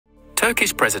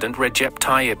Turkish President Recep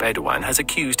Tayyip Erdogan has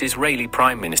accused Israeli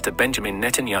Prime Minister Benjamin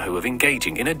Netanyahu of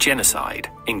engaging in a genocide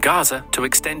in Gaza to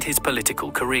extend his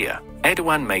political career.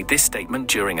 Erdogan made this statement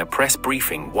during a press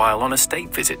briefing while on a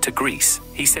state visit to Greece.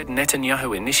 He said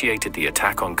Netanyahu initiated the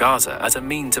attack on Gaza as a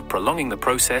means of prolonging the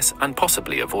process and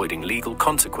possibly avoiding legal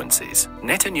consequences.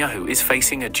 Netanyahu is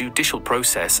facing a judicial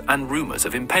process and rumors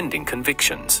of impending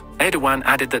convictions. Erdogan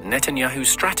added that Netanyahu's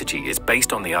strategy is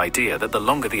based on the idea that the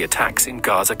longer the attacks in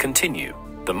Gaza continue,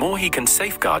 the more he can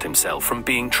safeguard himself from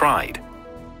being tried.